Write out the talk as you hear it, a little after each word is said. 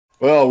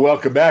Well,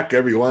 welcome back,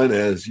 everyone.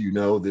 As you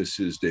know, this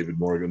is David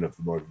Morgan of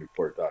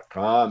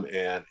themorganreport.com,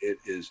 and it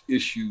is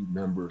issue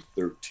number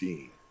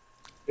 13.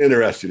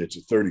 Interesting. It's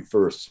the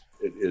 31st.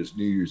 It is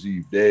New Year's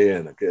Eve day.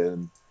 And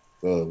again,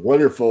 the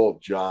wonderful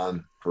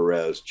John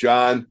Perez.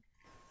 John,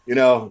 you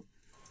know,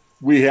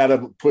 we had a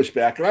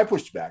pushback, and I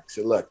pushed back. I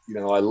said, look,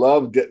 I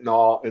love getting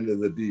all into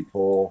the deep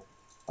hole.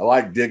 I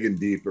like digging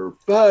deeper,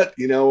 but,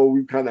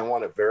 we kind of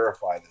want to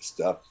verify this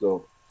stuff.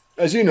 So,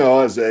 as you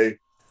know, as a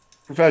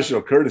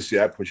professional courtesy,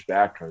 I push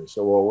back on it.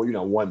 So,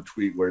 well, one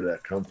tweet, where did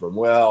that come from?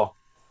 Well,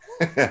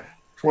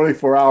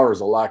 24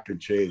 hours, a lot can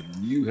change.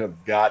 You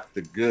have got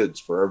the goods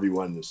for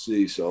everyone to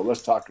see. So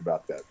let's talk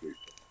about that briefly.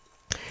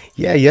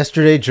 Yeah,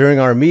 yesterday during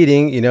our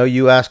meeting,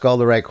 you asked all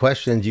the right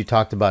questions. You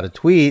talked about a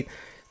tweet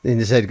and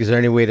you said, is there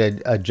any way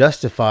to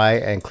justify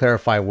and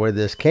clarify where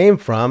this came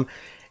from?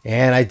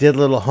 And I did a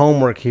little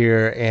homework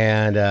here,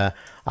 and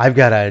I've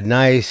got a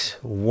nice,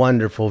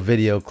 wonderful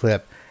video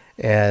clip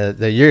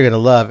that you're going to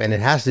love. And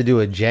it has to do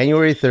with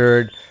January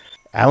 3rd,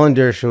 Alan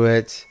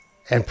Dershowitz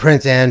and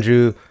Prince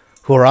Andrew,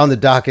 who are on the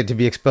docket to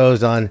be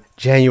exposed on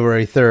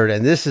January 3rd.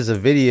 And this is a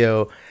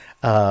video.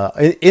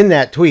 In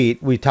that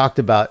tweet, we talked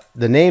about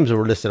the names that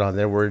were listed on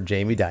there were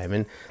Jamie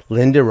Dimon,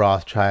 Linda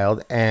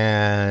Rothschild,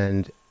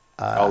 and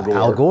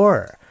Al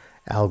Gore.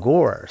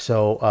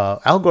 So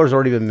Al Gore's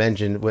already been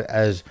mentioned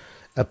as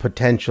a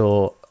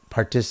potential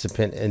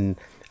participant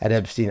at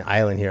Epstein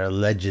Island here,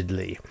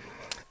 allegedly.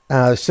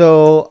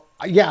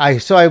 I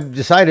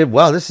decided,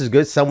 well, this is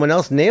good. Someone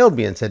else nailed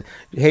me and said,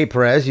 hey,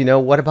 Perez,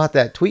 what about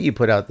that tweet you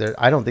put out there?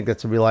 I don't think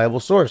that's a reliable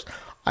source.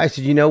 I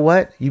said, you know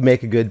what? You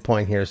make a good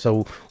point here.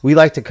 So we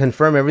like to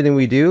confirm everything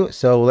we do.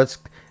 So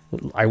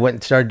I went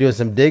and started doing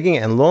some digging,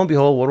 and lo and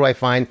behold, what do I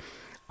find?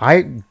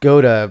 I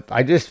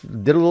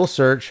just did a little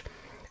search.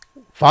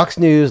 Fox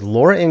News,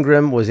 Laura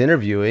Ingraham was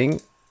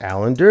interviewing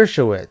Alan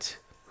Dershowitz,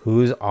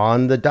 who's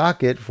on the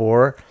docket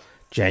for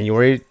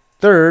January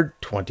 3rd,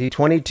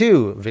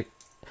 2022.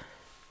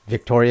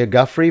 Victoria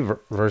Guthrie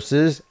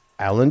versus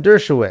Alan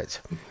Dershowitz.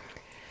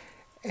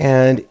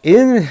 And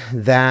in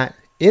that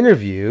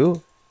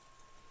interview,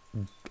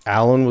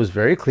 Alan was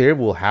very clear.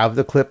 We'll have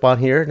the clip on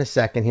here in a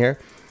second here.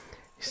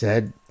 He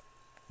said,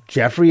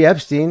 Jeffrey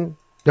Epstein,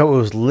 no, it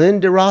was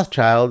Linda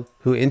Rothschild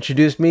who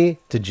introduced me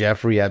to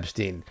Jeffrey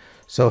Epstein.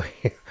 So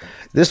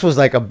this was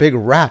like a big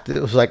wrap.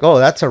 It was like, oh,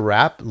 that's a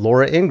wrap.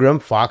 Laura Ingraham,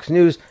 Fox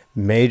News,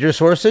 major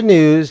source of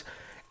news.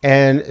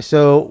 And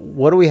so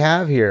what do we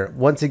have here?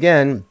 Once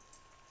again,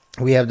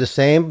 we have the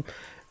same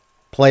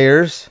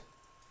players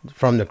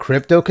from the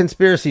crypto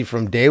conspiracy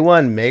from day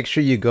one. Make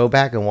sure you go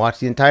back and watch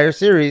the entire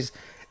series.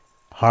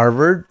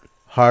 Harvard,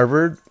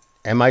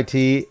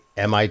 MIT,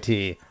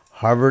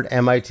 Harvard,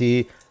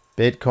 MIT,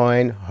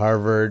 Bitcoin,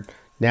 Harvard.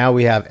 Now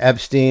we have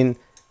Epstein,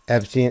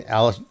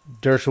 Alan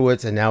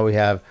Dershowitz, and now we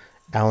have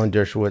Alan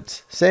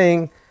Dershowitz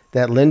saying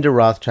that Linda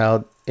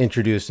Rothschild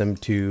introduced him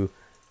to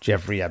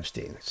Jeffrey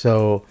Epstein.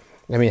 So,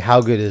 I mean, how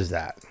good is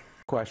that?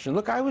 Question.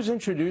 Look, I was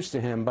introduced to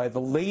him by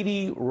the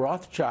Lady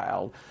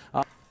Rothschild.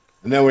 And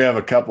then we have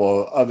a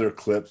couple of other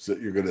clips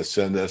that you're going to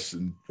send us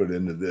and put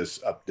into this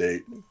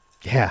update.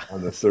 Yeah.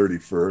 On the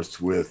 31st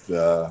with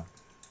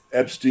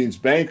Epstein's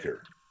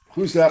banker.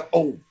 Who's that?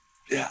 Oh,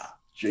 yeah.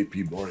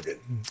 JP Morgan.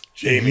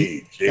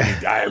 Jamie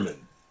Dimon,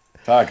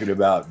 talking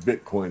about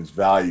Bitcoin's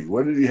value.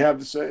 What did he have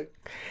to say?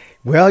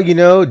 Well,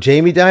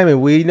 Jamie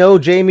Dimon, we know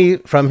Jamie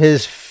from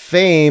his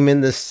fame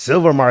in the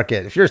silver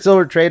market. If you're a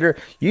silver trader,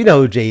 you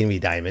know who Jamie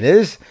Dimon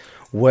is.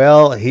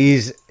 Well,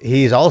 he's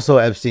also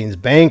Epstein's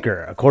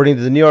banker. According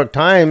to the New York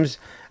Times,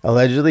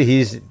 allegedly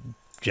he's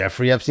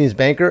Jeffrey Epstein's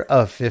banker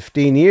of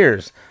 15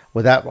 years.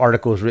 Well, that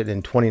article was written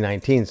in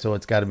 2019, so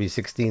it's got to be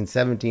 16,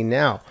 17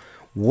 now.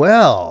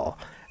 Well,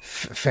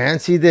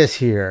 fancy this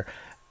here.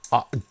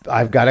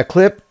 I've got a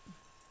clip.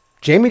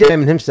 Jamie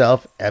Dimon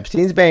himself,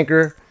 Epstein's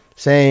banker,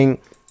 saying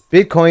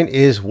Bitcoin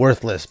is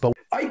worthless. But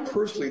I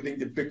personally think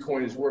that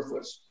Bitcoin is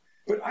worthless,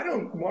 but I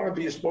don't want to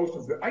be a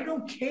spokesman for it. I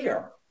don't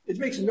care. It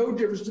makes no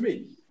difference to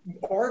me.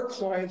 Our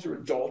clients are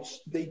adults.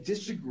 They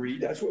disagree.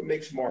 That's what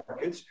makes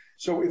markets.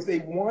 So if they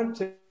want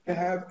to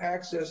have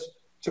access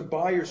to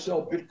buy or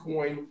sell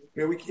Bitcoin,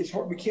 it's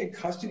hard. We can't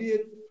custody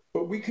it,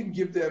 but we can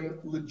give them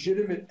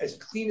legitimate, as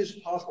clean as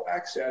possible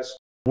access.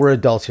 We're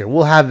adults here.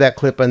 We'll have that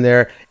clip in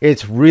there.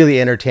 It's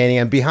really entertaining.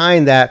 And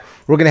behind that,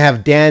 we're going to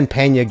have Dan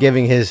Pena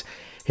giving his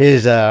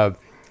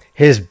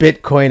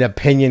Bitcoin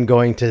opinion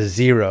going to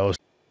zero.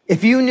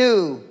 If you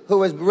knew who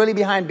was really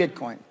behind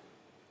Bitcoin,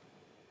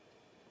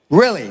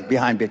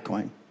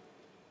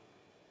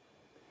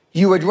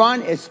 you would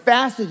run as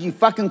fast as you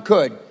fucking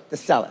could to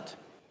sell it.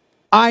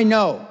 I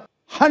know.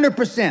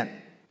 100%.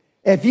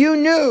 If you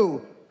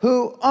knew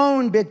who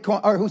owned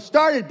Bitcoin or who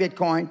started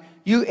Bitcoin,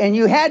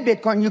 you had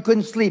Bitcoin, you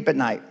couldn't sleep at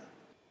night.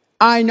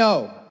 I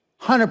know.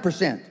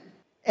 100%.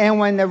 And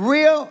when the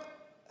real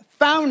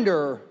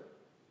founder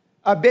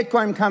of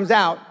Bitcoin comes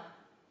out,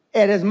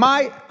 it is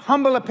my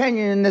humble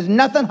opinion, and there's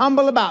nothing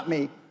humble about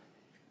me,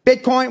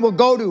 Bitcoin will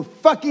go to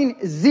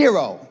fucking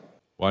zero.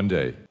 One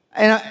day.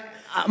 In a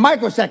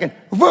microsecond,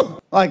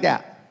 whoop, like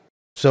that.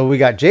 So we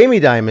got Jamie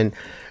Dimon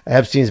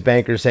Epstein's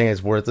bankers saying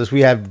it's worthless.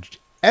 We have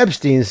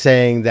Epstein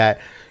saying that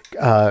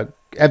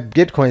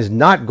Bitcoin is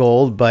not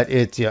gold, but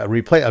it's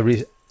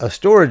a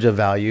storage of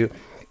value.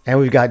 And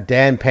we've got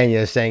Dan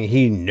Pena saying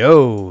he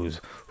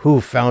knows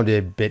who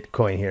founded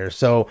Bitcoin here.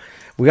 So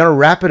we're going to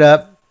wrap it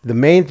up. The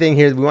main thing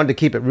here, we wanted to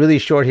keep it really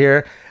short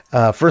here.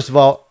 First of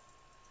all,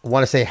 I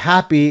want to say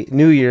Happy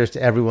New Year's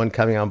to everyone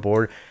coming on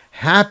board.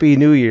 Happy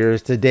New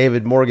Year's to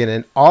David Morgan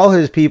and all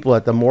his people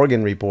at the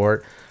Morgan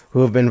Report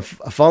who have been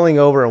falling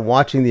over and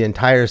watching the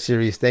entire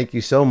series. Thank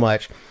you so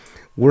much.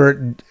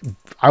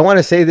 I want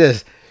to say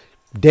this.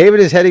 David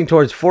is heading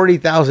towards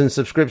 40,000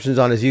 subscriptions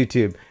on his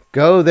YouTube.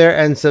 Go there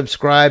and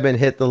subscribe and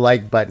hit the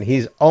like button.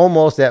 He's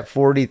almost at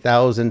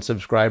 40,000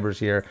 subscribers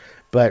here.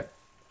 But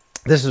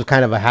this is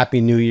kind of a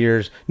happy New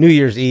Year's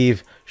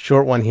Eve,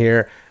 short one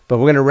here. But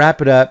we're going to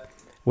wrap it up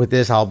with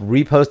this. I'll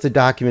repost the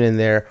document in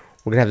there.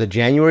 We're going to have the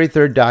January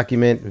 3rd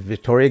document,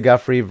 Victoria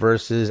Guthrie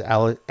versus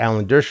Alan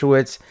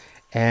Dershowitz.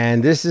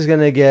 And this is going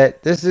to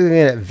get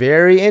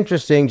very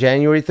interesting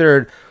January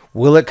 3rd.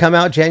 Will it come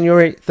out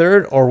January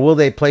 3rd, or will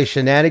they play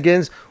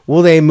shenanigans?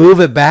 Will they move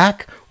it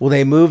back? Will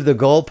they move the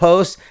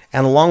goalposts?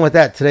 And along with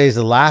that, today is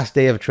the last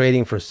day of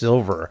trading for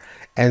silver.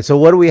 And so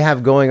what do we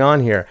have going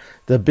on here?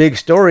 The big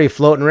story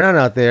floating around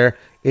out there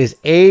is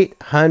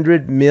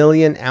 800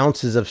 million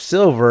ounces of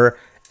silver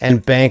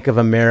and Bank of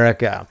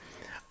America.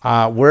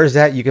 Where's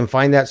that? You can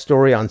find that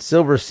story on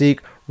SilverSeek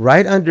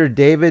right under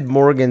David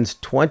Morgan's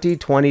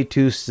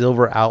 2022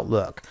 Silver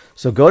Outlook.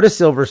 So go to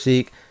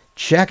SilverSeek,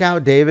 check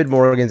out David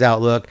Morgan's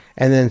Outlook,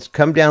 and then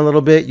come down a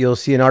little bit. You'll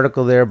see an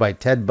article there by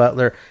Ted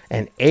Butler,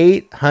 and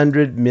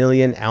 800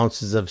 million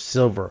ounces of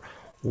silver.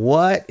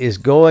 What is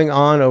going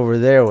on over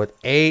there with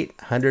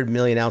 800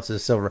 million ounces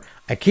of silver?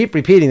 I keep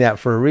repeating that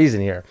for a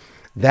reason here.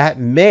 That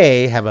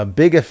may have a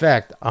big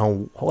effect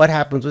on what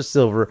happens with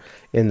silver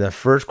in the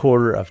first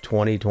quarter of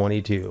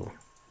 2022.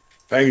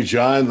 Thank you,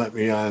 John. Let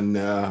me, on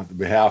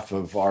behalf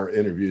of our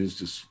interviews,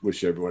 just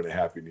wish everyone a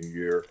happy new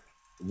year.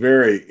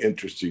 Very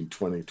interesting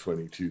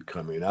 2022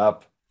 coming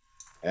up.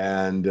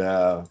 And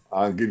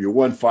I'll give you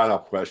one final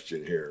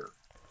question here.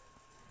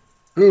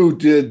 Who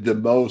did the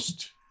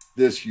most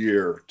this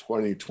year,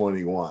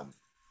 2021?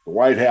 The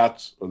white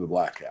hats or the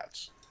black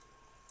hats?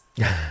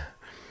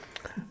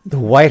 The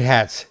white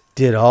hats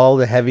did all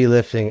the heavy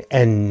lifting,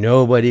 and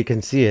nobody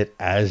can see it,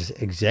 as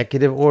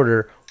Executive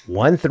Order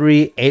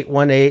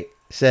 13818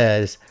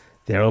 says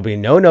there will be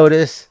no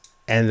notice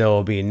and there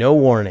will be no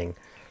warning.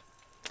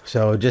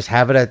 So just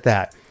have it at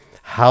that.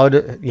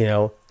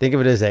 Think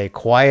of it as a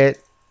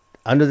quiet,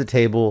 under the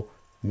table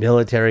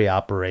military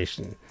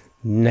operation.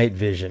 Night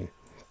vision.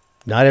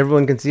 Not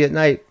everyone can see at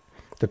night.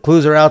 The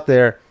clues are out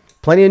there.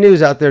 Plenty of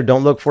news out there.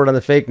 Don't look for it on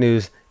the fake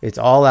news. It's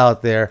all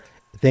out there.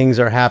 Things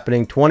are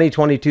happening.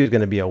 2022 is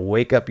going to be a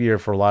wake-up year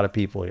for a lot of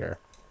people here.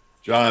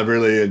 John, I've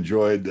really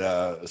enjoyed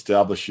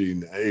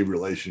establishing a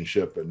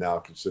relationship and now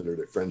considered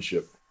a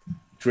friendship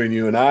between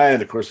you and I.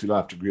 And of course, we don't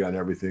have to agree on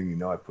everything. You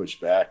know, I push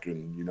back,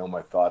 and you know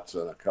my thoughts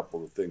on a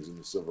couple of things in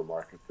the silver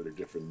market that are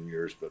different than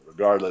yours. But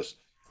regardless,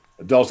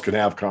 adults can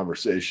have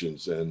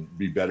conversations and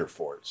be better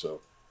for it.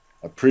 So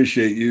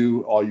appreciate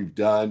you, all you've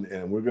done.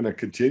 And we're going to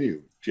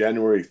continue.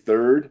 January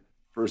 3rd,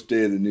 first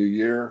day of the new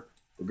year,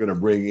 we're going to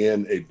bring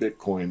in a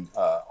Bitcoin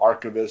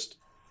archivist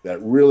that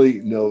really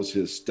knows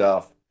his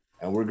stuff.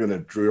 And we're going to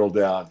drill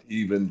down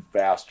even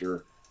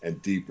faster and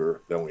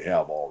deeper than we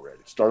have already.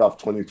 Start off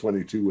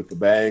 2022 with a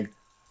bang.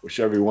 Wish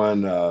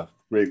everyone a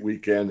great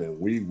weekend, and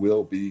we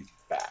will be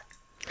back.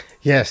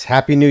 Yes,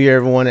 Happy New Year,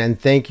 everyone, and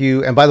thank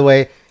you. And by the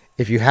way,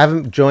 if you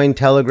haven't joined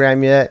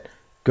Telegram yet,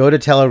 go to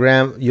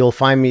Telegram. You'll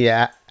find me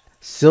at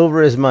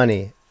Silver is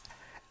Money,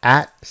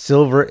 at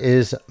Silver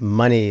is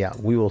Money.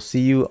 We will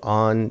see you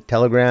on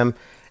Telegram,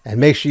 and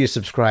make sure you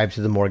subscribe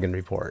to the Morgan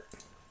Report.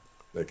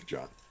 Thank you,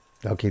 John.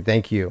 Okay,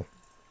 thank you.